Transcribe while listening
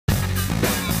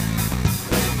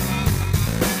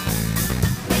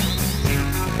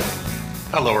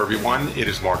Hello everyone, it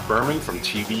is Mark Berman from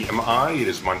TVMI. It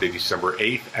is Monday, December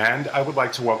 8th, and I would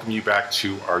like to welcome you back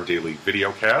to our daily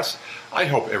videocast. I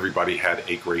hope everybody had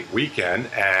a great weekend,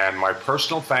 and my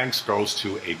personal thanks goes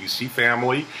to ABC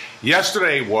Family.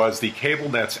 Yesterday was the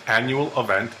CableNet's annual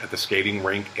event at the skating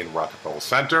rink in Rockefeller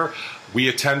Center. We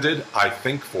attended, I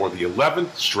think, for the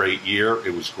 11th straight year.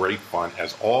 It was great fun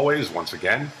as always. Once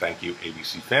again, thank you,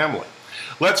 ABC Family.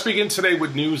 Let's begin today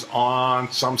with news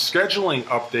on some scheduling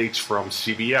updates from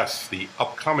CBS. The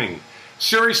upcoming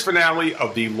series finale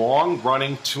of the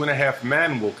long-running 2.5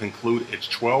 Men will conclude its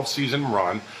 12-season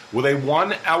run with a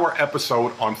 1-hour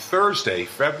episode on Thursday,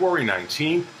 February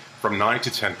 19th from 9 to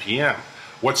 10 p.m.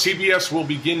 What CBS will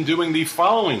begin doing the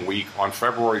following week on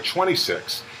February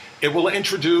 26th, it will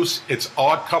introduce its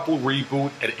Odd Couple reboot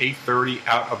at 8:30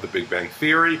 out of The Big Bang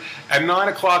Theory. At 9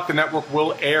 o'clock, the network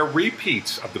will air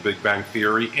repeats of The Big Bang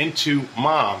Theory into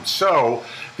Mom. So,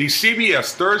 the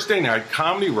CBS Thursday night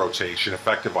comedy rotation,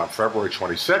 effective on February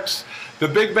 26th, The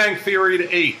Big Bang Theory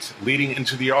at 8, leading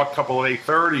into The Odd Couple at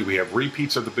 8:30. We have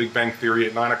repeats of The Big Bang Theory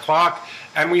at 9 o'clock,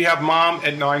 and we have Mom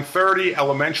at 9:30.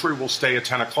 Elementary will stay at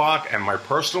 10 o'clock, and my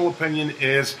personal opinion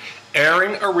is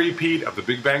airing a repeat of The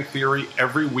Big Bang Theory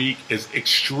every week is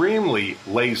extremely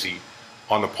lazy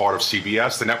on the part of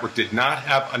CBS. The network did not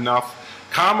have enough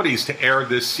comedies to air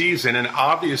this season, and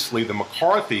obviously The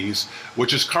McCarthys,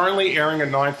 which is currently airing at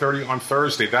 9:30 on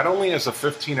Thursday, that only has a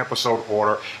 15-episode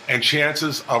order, and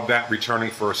chances of that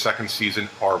returning for a second season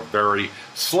are very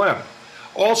slim.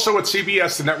 Also at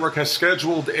CBS, the network has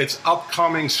scheduled its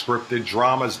upcoming scripted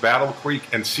dramas Battle Creek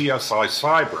and CSI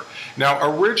Cyber. Now,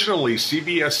 originally,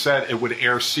 CBS said it would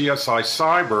air CSI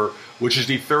Cyber, which is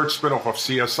the third spinoff of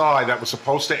CSI, that was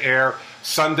supposed to air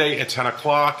Sunday at 10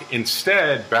 o'clock.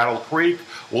 Instead, Battle Creek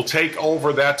will take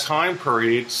over that time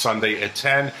period, Sunday at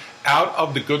 10, out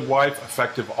of The Good Wife,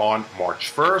 effective on March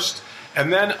 1st.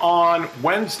 And then on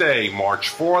Wednesday, March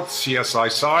 4th, CSI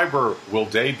Cyber will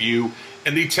debut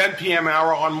in the 10 p.m.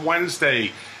 hour on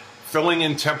Wednesday, filling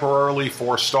in temporarily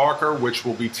for Stalker, which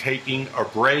will be taking a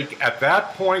break. At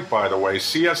that point, by the way,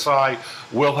 CSI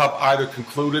will have either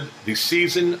concluded the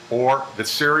season or the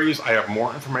series. I have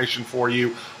more information for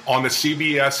you on the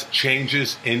CBS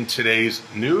changes in today's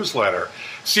newsletter.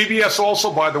 CBS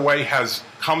also, by the way, has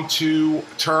come to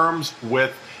terms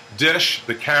with Dish.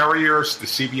 The carriers, the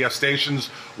CBS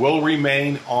stations, will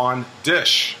remain on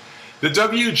Dish. The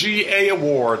WGA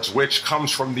Awards, which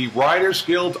comes from the Writers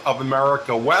Guild of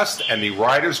America West and the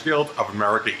Writers Guild of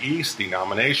America East, the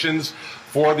nominations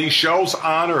for the shows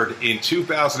honored in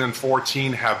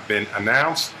 2014 have been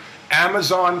announced.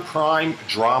 Amazon Prime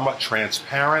drama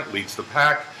Transparent leads the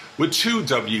pack with 2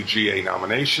 WGA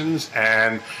nominations,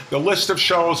 and the list of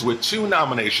shows with 2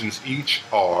 nominations each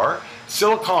are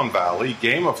Silicon Valley,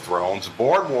 Game of Thrones,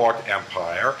 Boardwalk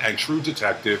Empire, and True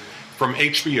Detective. From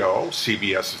HBO,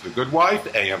 CBS's The Good Wife,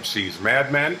 AMC's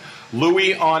Mad Men,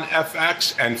 Louis on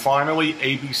FX, and finally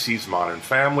ABC's Modern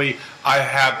Family. I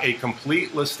have a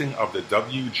complete listing of the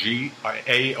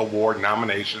WGA Award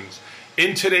nominations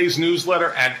in today's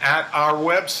newsletter and at our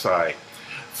website.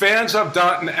 Fans of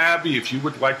Downton Abbey, if you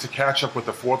would like to catch up with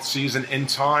the 4th season in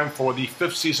time for the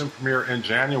 5th season premiere in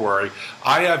January,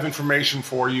 I have information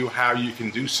for you how you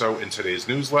can do so in today's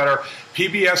newsletter.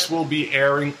 PBS will be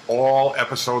airing all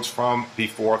episodes from the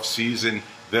 4th season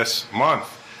this month.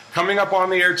 Coming up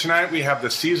on the air tonight, we have the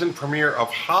season premiere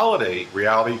of holiday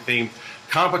reality-themed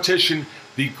competition,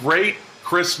 The Great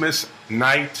Christmas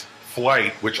Night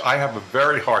Flight, which I have a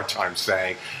very hard time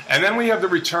saying. And then we have the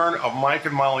return of Mike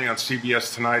and Molly on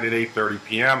CBS tonight at 8:30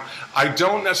 p.m. I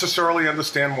don't necessarily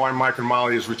understand why Mike and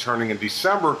Molly is returning in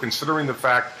December, considering the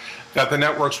fact that the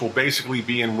networks will basically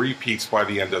be in repeats by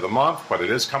the end of the month, but it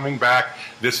is coming back.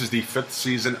 This is the 5th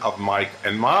season of Mike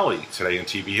and Molly. Today in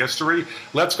TV history,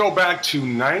 let's go back to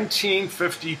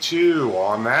 1952.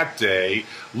 On that day,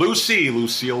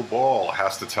 Lucille Ball,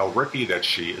 has to tell Ricky that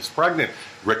she is pregnant.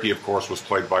 Ricky, of course, was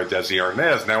played by Desi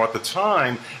Arnaz. Now, at the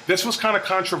time, this was kind of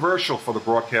controversial for the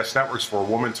broadcast networks for a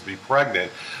woman to be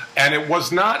pregnant. And it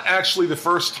was not actually the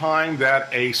first time that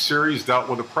a series dealt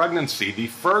with a pregnancy. The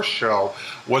first show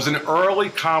was an early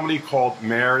comedy called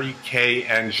Mary, Kay,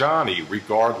 and Johnny.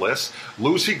 Regardless,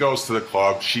 Lucy goes to the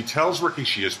club. She tells Ricky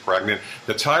she is pregnant.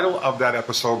 The title of that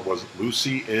episode was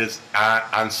Lucy is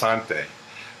Enceinte.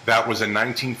 That was in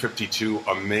 1952,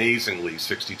 amazingly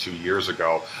 62 years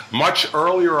ago. Much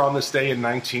earlier on this day in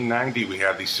 1990, we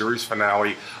had the series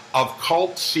finale of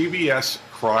cult CBS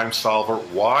crime solver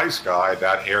Wise Guy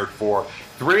that aired for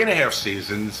 3.5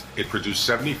 seasons. It produced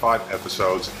 75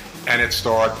 episodes, and it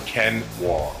starred Ken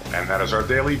Wall. And that is our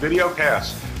daily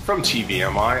videocast. from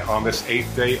TVMI on this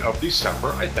 8th day of December.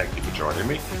 I thank you for joining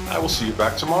me. I will see you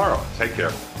back tomorrow. Take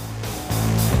care.